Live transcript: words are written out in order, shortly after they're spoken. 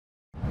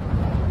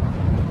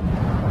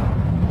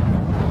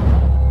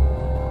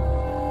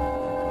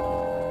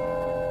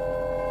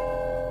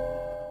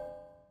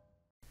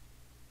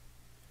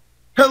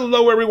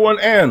Hello everyone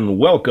and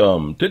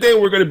welcome. Today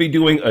we're going to be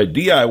doing a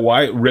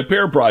DIY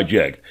repair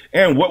project,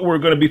 and what we're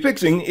going to be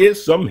fixing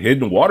is some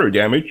hidden water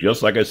damage,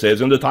 just like it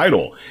says in the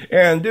title.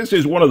 And this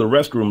is one of the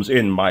restrooms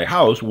in my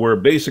house where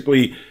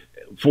basically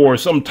for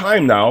some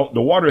time now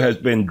the water has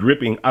been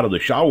dripping out of the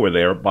shower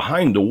there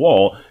behind the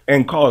wall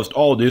and caused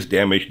all this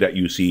damage that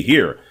you see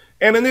here.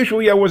 And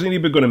initially I wasn't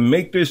even going to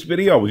make this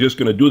video. I was just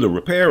going to do the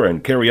repair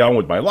and carry on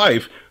with my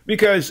life,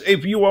 because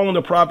if you own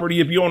a property,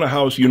 if you own a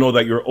house, you know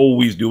that you're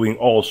always doing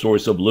all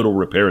sorts of little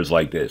repairs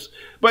like this.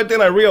 But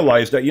then I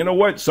realized that, you know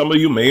what, some of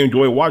you may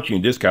enjoy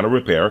watching this kind of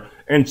repair,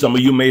 and some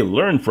of you may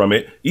learn from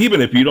it, even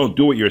if you don't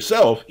do it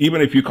yourself,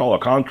 even if you call a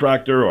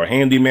contractor or a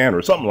handyman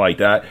or something like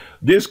that.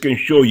 This can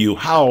show you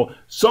how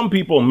some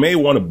people may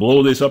want to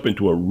blow this up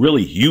into a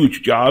really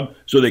huge job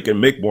so they can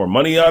make more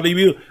money out of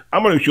you.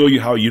 I'm going to show you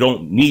how you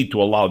don't need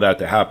to allow that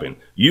to happen.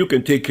 You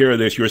can take care of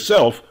this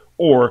yourself,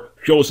 or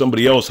show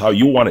somebody else how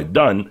you want it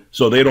done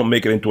so they don't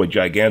make it into a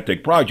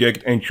gigantic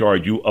project and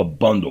charge you a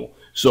bundle.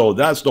 So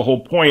that's the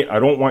whole point. I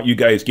don't want you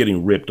guys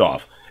getting ripped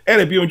off.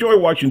 And if you enjoy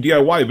watching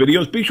DIY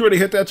videos, be sure to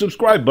hit that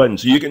subscribe button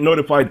so you get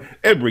notified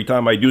every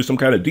time I do some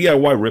kind of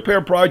DIY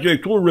repair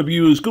project, tool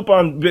reviews,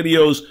 coupon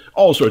videos,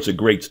 all sorts of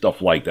great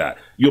stuff like that.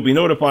 You'll be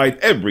notified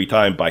every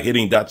time by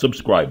hitting that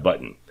subscribe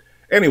button.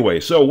 Anyway,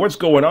 so what's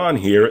going on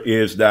here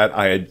is that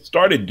I had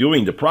started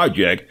doing the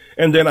project,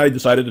 and then I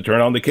decided to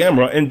turn on the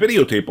camera and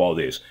videotape all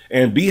this.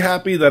 And be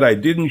happy that I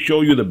didn't show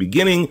you the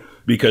beginning,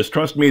 because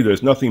trust me,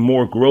 there's nothing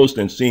more gross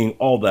than seeing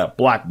all that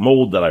black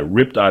mold that I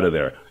ripped out of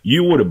there.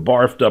 You would have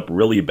barfed up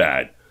really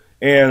bad.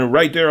 And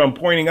right there I'm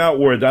pointing out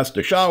where that's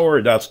the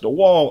shower, that's the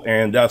wall,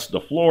 and that's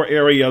the floor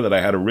area that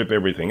I had to rip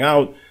everything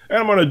out. And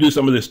I'm going to do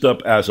some of this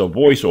stuff as a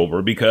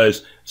voiceover,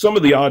 because some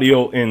of the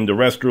audio in the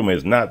restroom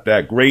is not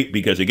that great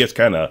because it gets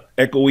kind of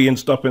echoey and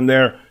stuff in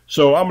there.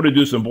 So I'm going to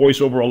do some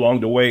voiceover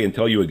along the way and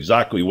tell you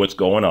exactly what's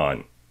going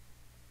on.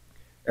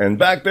 And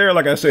back there,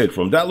 like I said,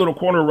 from that little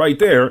corner right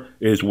there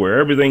is where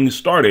everything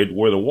started,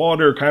 where the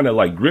water kind of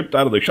like dripped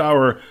out of the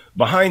shower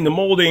behind the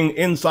molding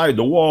inside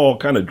the wall,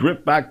 kind of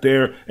dripped back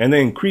there and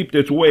then creeped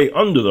its way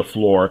under the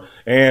floor.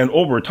 And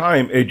over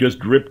time, it just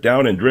dripped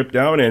down and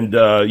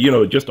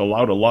just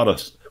allowed a lot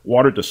of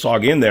water to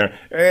sog in there.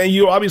 And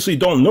you obviously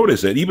don't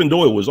notice it, even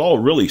though it was all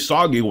really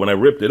soggy when I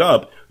ripped it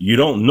up. You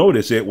don't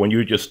notice it when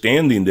you're just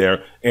standing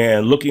there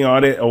and looking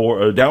on it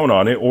or down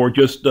on it, or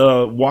just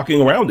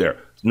walking around there.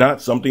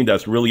 Not something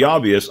that's really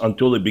obvious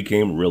until it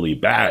became really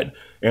bad.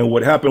 And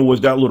what happened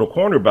was that little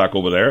corner back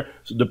over there,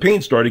 so the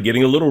paint started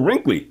getting a little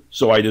wrinkly.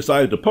 So I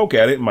decided to poke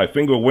at it, and my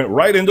finger went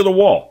right into the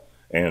wall.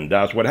 And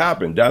that's what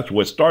happened. That's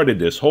what started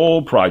this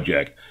whole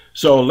project.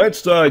 So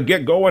let's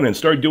get going and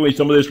start doing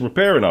some of this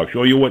repair, and I'll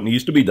show you what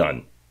needs to be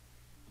done.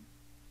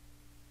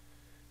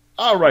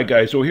 Alright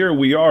guys, so here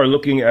we are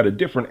looking at a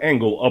different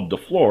angle of the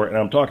floor, and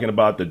I'm talking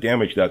about the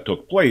damage that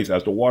took place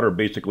as the water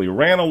basically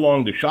ran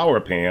along the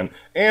shower pan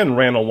and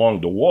ran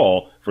along the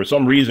wall. For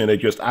some reason it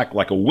just acted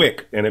like a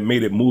wick, and it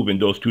made it move in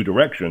those two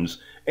directions,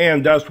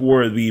 and that's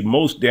where the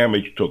most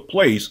damage took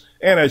place.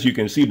 And as you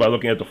can see by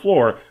looking at the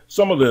floor,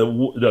 some of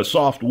the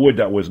soft wood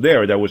that was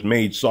there, that was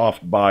made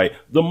soft by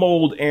the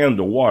mold and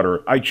the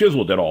water, I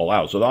chiseled it all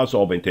out, so that's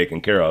all been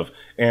taken care of.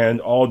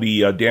 And all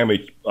the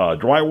damaged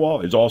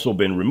drywall has also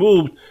been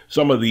removed.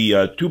 Some of the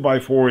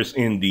 2x4s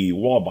in the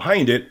wall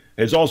behind it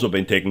has also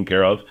been taken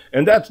care of,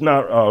 and that's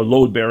not a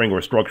load-bearing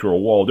or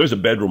structural wall. There's a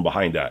bedroom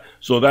behind that,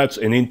 so that's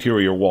an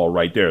interior wall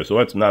right there, so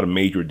that's not a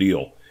major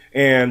deal.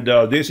 And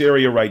this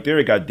area right there,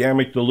 it got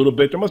damaged a little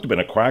bit. There must have been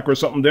a crack or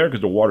something there because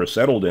the water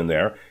settled in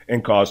there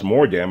and caused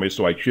more damage,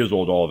 so I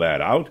chiseled all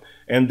that out.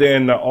 And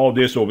then all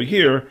this over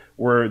here,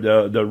 where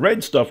the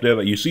red stuff there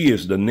that you see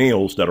is the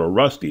nails that are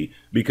rusty,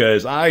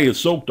 because I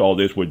soaked all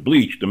this with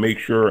bleach to make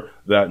sure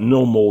that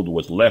no mold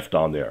was left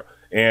on there.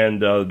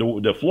 And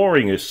the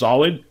flooring is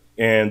solid.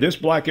 And this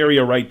black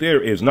area right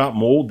there is not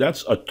mold.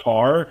 That's a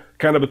tar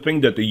kind of a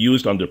thing that they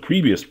used on the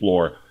previous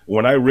floor.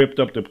 When I ripped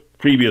up the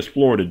previous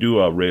floor to do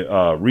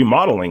a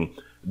remodeling,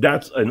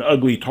 that's an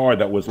ugly tar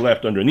that was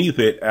left underneath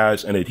it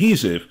as an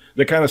adhesive,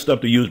 the kind of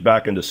stuff they used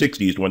back in the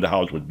 60s when the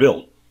house was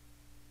built.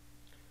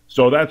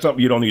 So that's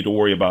something you don't need to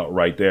worry about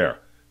right there.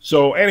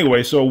 So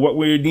anyway, so what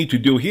we need to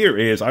do here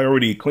is, I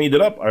already cleaned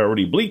it up, I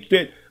already bleached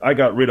it, I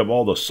got rid of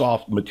all the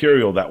soft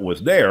material that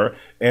was there,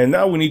 and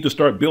now we need to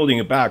start building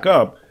it back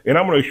up. And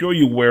I'm going to show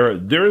you where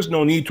there's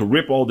no need to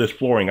rip all this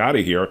flooring out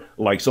of here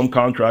like some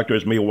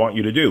contractors may want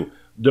you to do.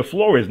 The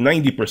floor is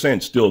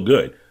 90% still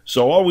good.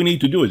 So all we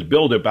need to do is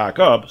build it back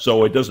up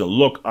so it doesn't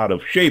look out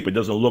of shape. It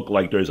doesn't look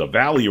like there's a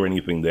valley or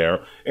anything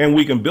there. And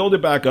we can build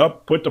it back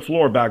up, put the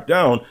floor back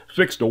down,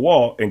 fix the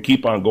wall, and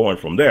keep on going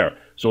from there.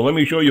 So let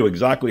me show you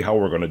exactly how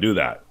we're going to do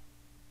that.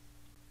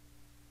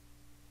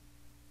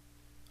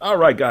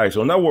 Alright guys,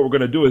 so now what we're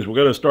going to do is we're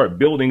going to start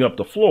building up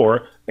the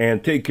floor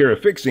and take care of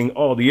fixing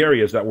all the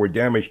areas that were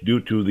damaged due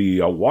to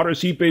the water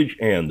seepage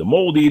and the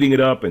mold eating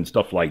it up and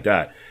stuff like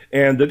that.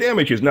 And the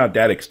damage is not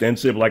that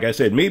extensive. Like I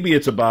said, maybe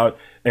it's about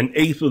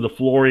 1/8 of the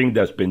flooring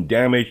that's been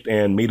damaged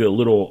and made it a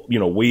little,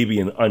 wavy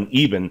and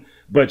uneven.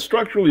 but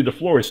structurally the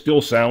floor is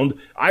still sound.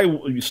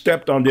 I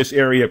stepped on this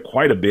area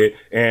quite a bit,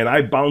 and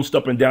I bounced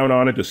up and down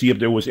on it to see if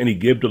there was any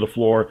give to the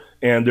floor,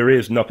 and there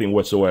is nothing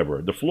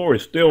whatsoever. The floor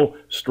is still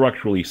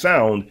structurally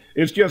sound.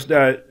 It's just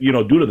that, due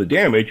to the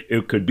damage,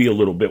 it could be a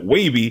little bit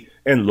wavy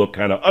and look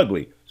kind of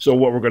ugly. So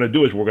what we're going to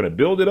do is we're going to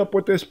build it up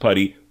with this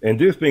putty, and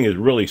this thing is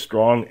really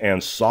strong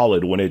and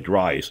solid when it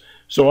dries.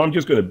 So I'm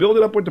just going to build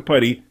it up with the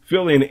putty,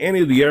 fill in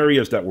any of the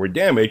areas that were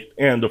damaged,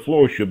 and the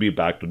floor should be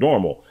back to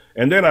normal.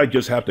 And then I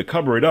just have to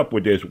cover it up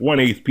with this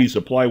 1/8 piece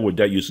of plywood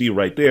that you see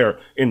right there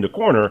in the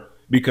corner,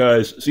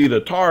 because see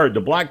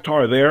the black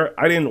tar there,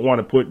 I didn't want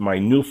to put my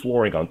new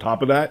flooring on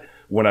top of that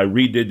when I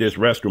redid this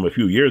restroom a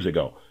few years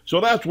ago. So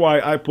that's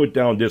why I put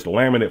down this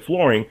laminate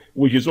flooring,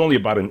 which is only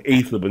about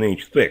 1/8 of an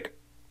inch thick.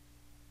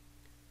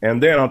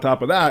 And then on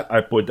top of that,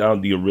 I put down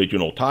the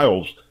original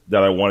tiles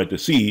that I wanted to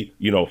see,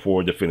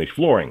 for the finished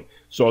flooring.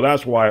 So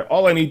that's why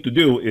all I need to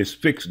do is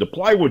fix the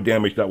plywood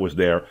damage that was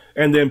there,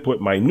 and then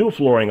put my new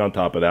flooring on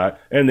top of that,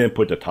 and then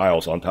put the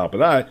tiles on top of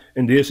that,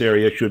 and this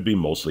area should be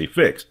mostly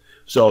fixed.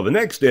 So the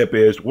next step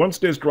is, once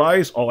this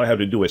dries, all I have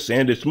to do is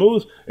sand it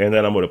smooth, and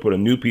then I'm going to put a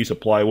new piece of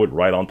plywood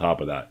right on top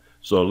of that.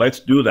 So let's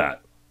do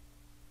that.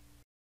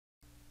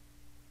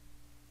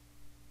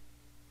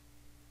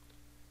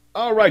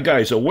 Alright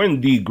guys, so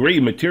when the gray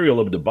material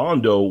of the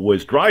Bondo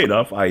was dry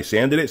enough, I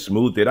sanded it,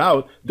 smoothed it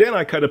out, then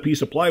I cut a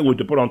piece of plywood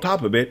to put on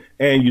top of it,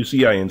 and you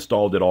see I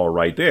installed it all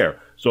right there.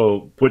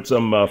 So put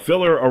some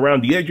filler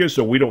around the edges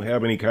so we don't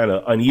have any kind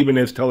of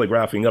unevenness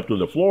telegraphing up to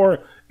the floor,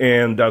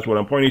 and that's what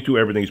I'm pointing to.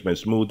 Everything's been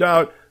smoothed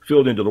out,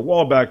 filled into the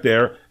wall back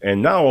there,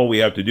 and now all we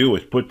have to do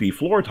is put the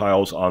floor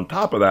tiles on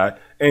top of that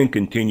and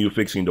continue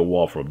fixing the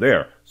wall from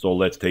there. So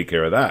let's take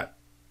care of that.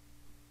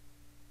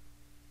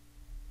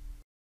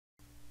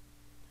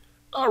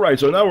 Alright,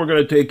 so now we're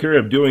going to take care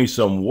of doing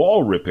some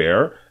wall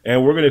repair,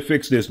 and we're going to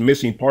fix this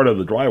missing part of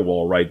the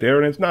drywall right there,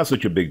 and it's not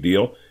such a big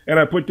deal. And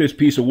I put this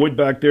piece of wood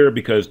back there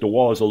because the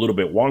wall is a little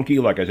bit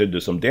wonky. Like I said,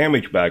 there's some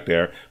damage back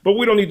there, but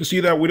we don't need to see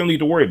that. We don't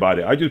need to worry about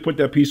it. I just put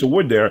that piece of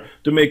wood there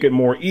to make it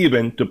more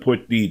even, to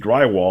put the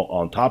drywall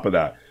on top of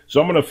that. So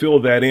I'm going to fill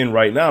that in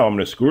right now. I'm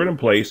going to screw it in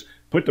place,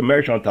 put the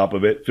mesh on top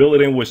of it, fill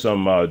it in with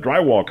some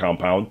drywall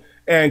compound,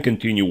 and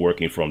continue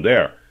working from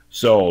there.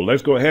 So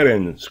let's go ahead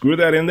and screw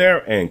that in there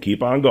and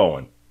keep on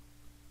going.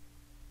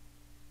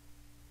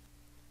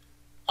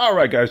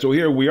 Alright guys, so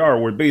here we are.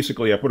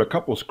 I put a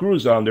couple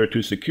screws on there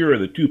to secure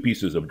the two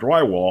pieces of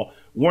drywall.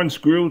 One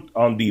screw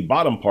on the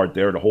bottom part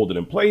there to hold it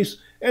in place,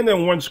 and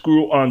then one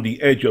screw on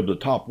the edge of the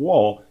top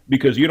wall,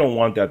 because you don't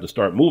want that to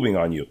start moving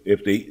on you.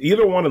 If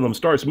either one of them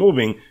starts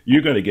moving,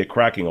 you're going to get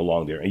cracking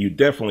along there, and you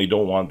definitely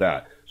don't want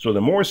that. So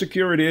the more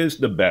secure it is,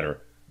 the better.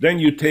 Then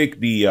you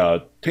take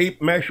the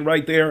tape mesh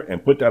right there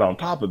and put that on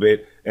top of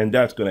it, and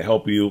that's going to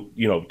help you,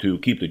 to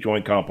keep the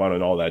joint compound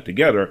and all that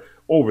together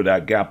over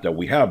that gap that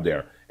we have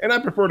there. And I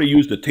prefer to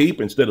use the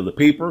tape instead of the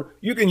paper.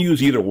 You can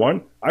use either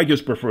one. I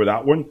just prefer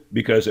that one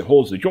because it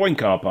holds the joint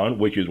compound,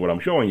 which is what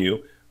I'm showing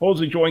you. Holds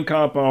the joint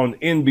compound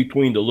in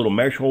between the little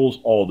mesh holes,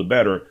 all the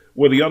better,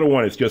 where the other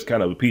one is just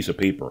kind of a piece of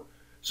paper.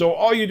 So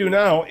all you do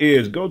now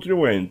is go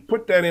through and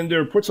put that in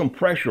there, put some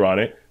pressure on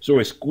it so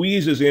it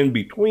squeezes in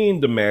between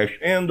the mesh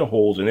and the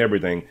holes and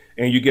everything,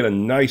 and you get a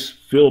nice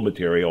fill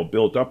material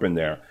built up in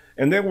there.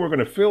 And then we're going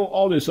to fill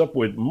all this up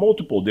with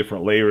multiple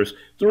different layers,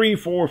 3,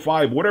 4,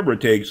 5, whatever it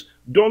takes.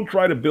 Don't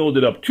try to build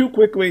it up too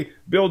quickly.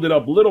 Build it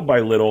up little by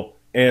little,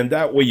 and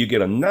that way you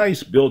get a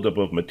nice buildup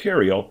of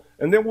material.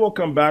 And then we'll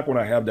come back when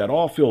I have that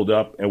all filled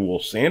up, and we'll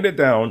sand it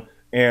down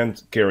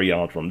and carry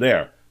on from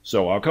there.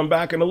 So I'll come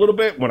back in a little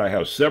bit when I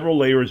have several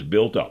layers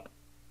built up.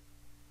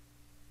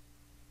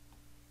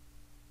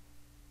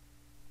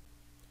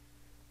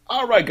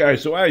 Alright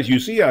guys, so as you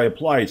see, I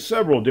applied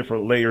several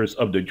different layers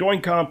of the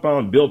joint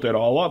compound, built it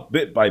all up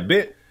bit by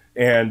bit,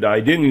 and I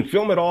didn't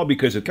film it all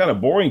because it's kind of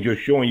boring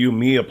just showing you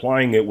me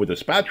applying it with a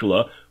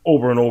spatula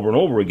over and over and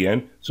over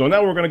again. So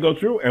now we're going to go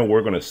through and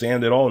we're going to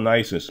sand it all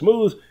nice and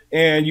smooth,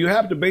 and you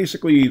have to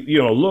basically,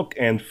 look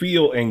and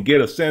feel and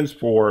get a sense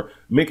for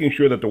making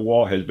sure that the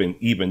wall has been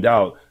evened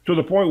out to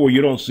the point where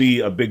you don't see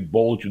a big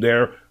bulge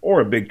there or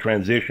a big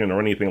transition or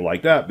anything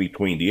like that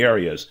between the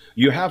areas.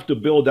 You have to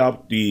build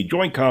out the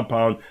joint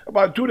compound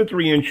about 2 to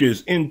 3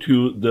 inches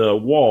into the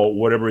wall,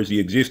 whatever is the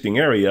existing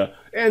area,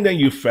 and then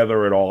you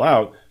feather it all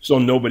out so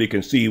nobody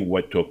can see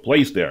what took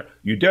place there.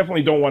 You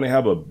definitely don't want to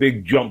have a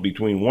big jump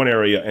between one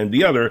area and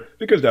the other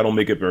because that'll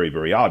make it very,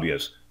 very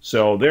obvious.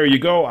 So there you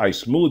go. I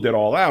smoothed it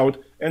all out,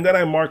 and then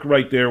I marked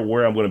right there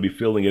where I'm going to be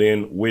filling it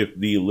in with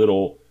the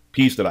little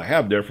piece that I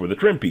have there for the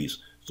trim piece.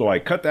 So I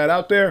cut that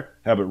out there,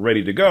 have it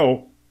ready to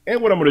go,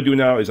 and what I'm going to do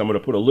now is I'm going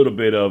to put a little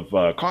bit of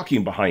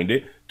caulking behind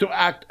it to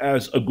act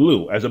as a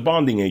glue, as a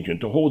bonding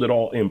agent, to hold it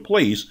all in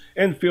place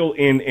and fill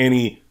in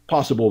any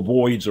possible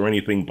voids or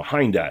anything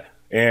behind that.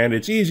 And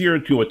it's easier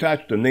to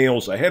attach the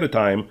nails ahead of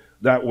time.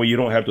 That way you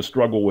don't have to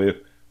struggle with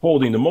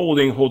holding the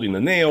molding, holding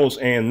the nails,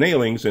 and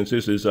nailing, since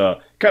this is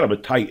kind of a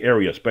tight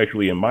area,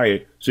 especially in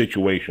my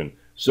situation.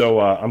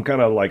 So I'm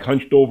kind of like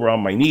hunched over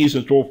on my knees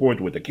and so forth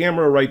with the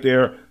camera right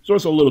there. So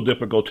it's a little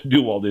difficult to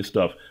do all this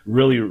stuff.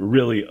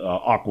 Really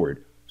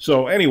awkward.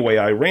 So anyway,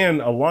 I ran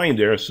a line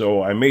there,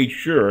 so I made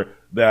sure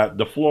that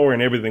the floor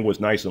and everything was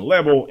nice and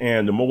level,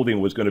 and the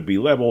molding was going to be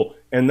level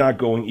and not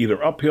going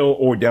either uphill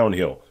or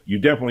downhill. You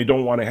definitely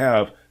don't want to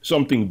have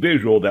something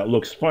visual that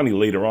looks funny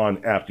later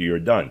on after you're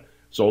done.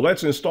 So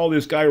let's install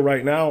this guy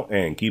right now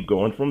and keep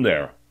going from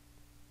there.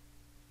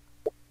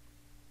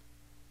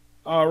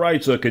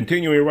 Alright, so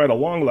continuing right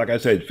along, like I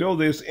said, fill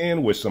this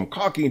in with some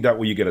caulking. That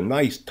way you get a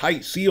nice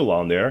tight seal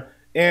on there.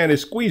 And it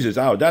squeezes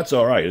out. That's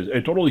all right.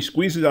 It totally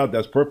squeezes out.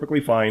 That's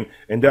perfectly fine.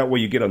 And that way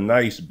you get a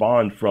nice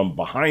bond from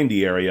behind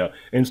the area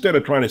instead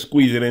of trying to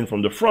squeeze it in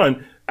from the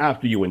front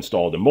after you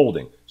install the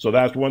molding. So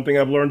that's one thing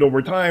I've learned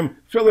over time.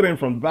 Fill it in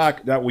from the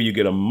back. That way you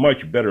get a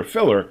much better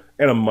filler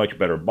and a much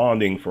better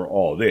bonding for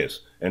all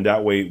this. And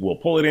that way we'll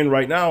pull it in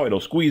right now.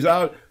 It'll squeeze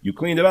out. You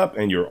clean it up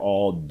and you're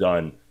all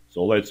done.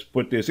 So let's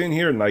put this in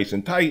here nice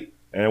and tight.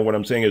 And what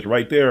I'm saying is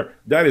right there,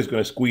 that is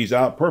going to squeeze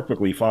out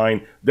perfectly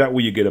fine. That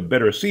way you get a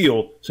better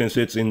seal since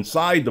it's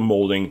inside the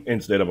molding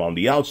instead of on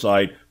the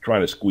outside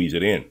trying to squeeze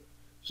it in.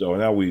 So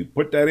now we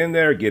put that in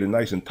there, get it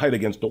nice and tight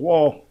against the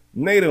wall,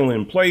 nail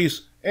in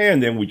place,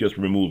 and then we just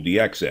remove the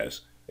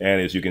excess.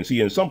 And as you can see,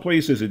 in some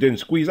places it didn't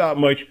squeeze out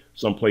much,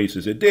 some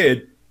places it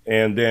did.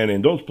 And then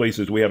in those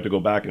places we have to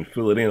go back and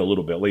fill it in a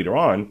little bit later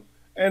on.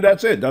 And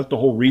that's it. That's the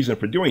whole reason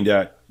for doing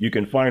that. You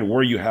can find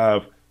where you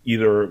have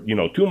either,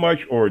 too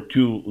much or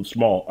too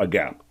small a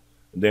gap.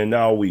 Then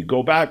now we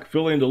go back,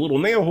 fill in the little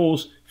nail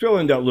holes, fill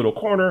in that little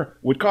corner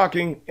with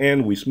caulking,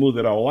 and we smooth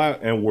it all out,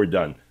 and we're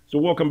done. So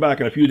we'll come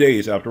back in a few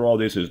days after all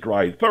this is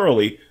dried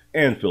thoroughly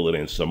and fill it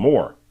in some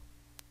more.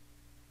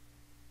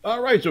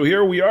 Alright, so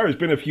here we are. It's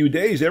been a few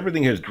days.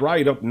 Everything has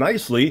dried up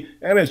nicely.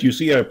 And as you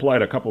see, I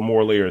applied a couple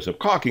more layers of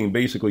caulking,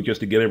 basically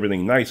just to get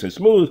everything nice and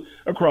smooth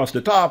across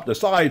the top, the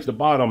sides, the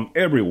bottom,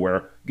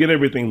 everywhere. Get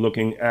everything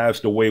looking as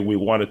the way we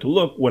want it to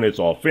look when it's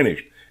all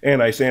finished.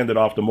 And I sanded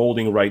off the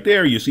molding right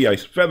there. You see, I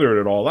feathered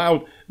it all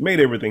out, made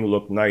everything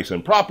look nice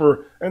and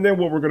proper. And then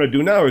what we're going to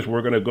do now is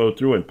we're going to go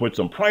through and put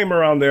some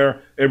primer on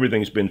there.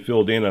 Everything's been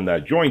filled in on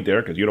that joint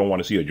there because you don't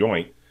want to see a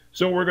joint.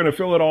 So we're going to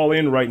fill it all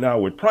in right now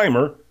with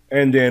primer,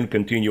 and then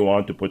continue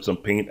on to put some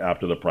paint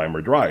after the primer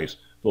dries.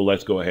 So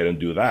let's go ahead and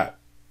do that.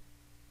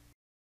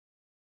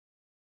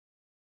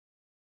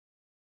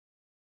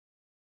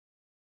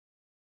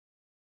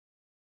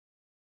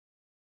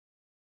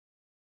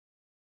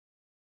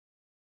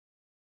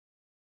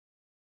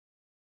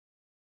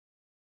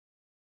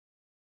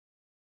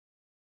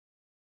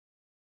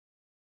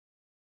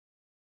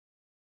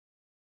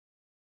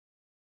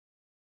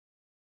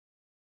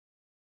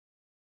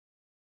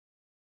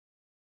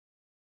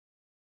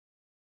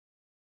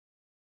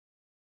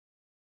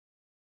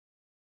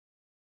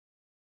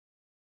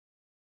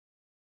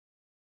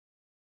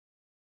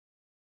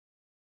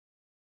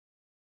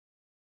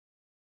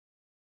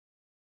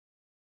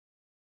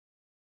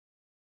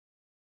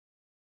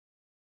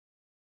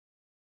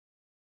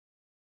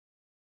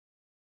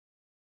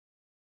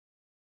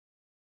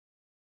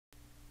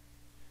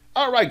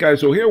 Alright guys,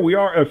 so here we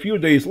are a few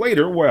days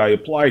later where I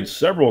applied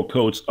several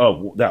coats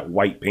of that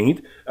white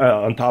paint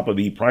on top of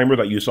the primer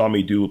that you saw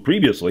me do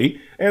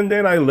previously. And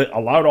then I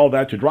allowed all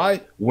that to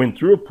dry, went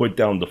through, put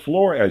down the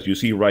floor, as you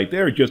see right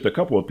there, just a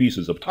couple of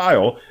pieces of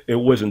tile. It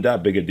wasn't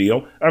that big a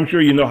deal. I'm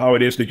sure you know how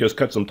it is to just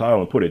cut some tile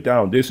and put it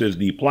down. This is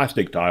the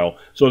plastic tile,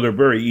 so they're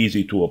very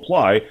easy to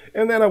apply.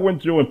 And then I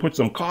went through and put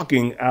some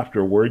caulking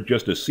afterward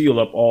just to seal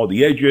up all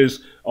the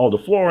edges, all the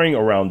flooring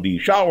around the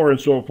shower and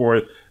so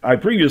forth. I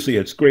previously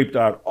had scraped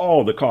out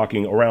all the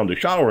caulking around the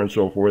shower and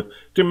so forth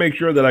to make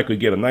sure that I could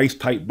get a nice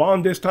tight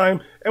bond this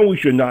time, and we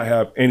should not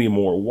have any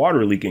more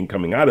water leaking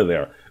coming out of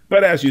there.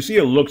 But as you see,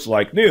 it looks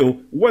like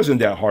new. Wasn't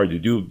that hard to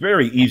do,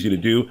 very easy to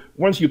do.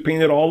 Once you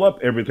paint it all up,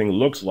 everything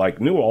looks like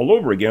new all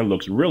over again,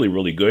 looks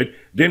really good.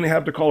 Didn't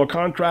have to call a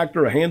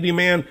contractor, a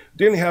handyman,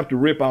 didn't have to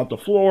rip out the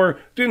floor,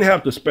 didn't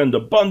have to spend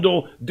a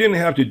bundle, didn't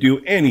have to do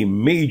any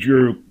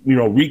major,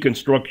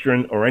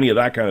 reconstruction or any of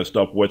that kind of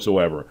stuff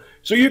whatsoever.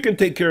 So you can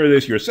take care of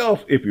this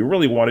yourself if you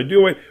really want to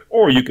do it,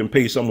 or you can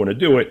pay someone to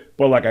do it.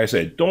 But like I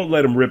said, don't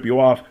let them rip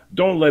you off.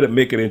 Don't let it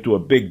make it into a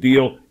big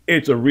deal.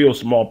 It's a real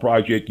small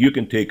project. You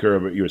can take care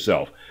of it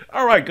yourself.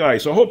 All right,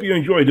 guys, so I hope you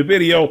enjoyed the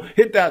video.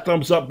 Hit that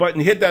thumbs up button,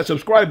 hit that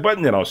subscribe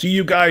button, and I'll see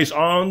you guys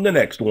on the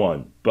next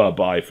one.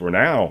 Bye-bye for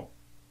now.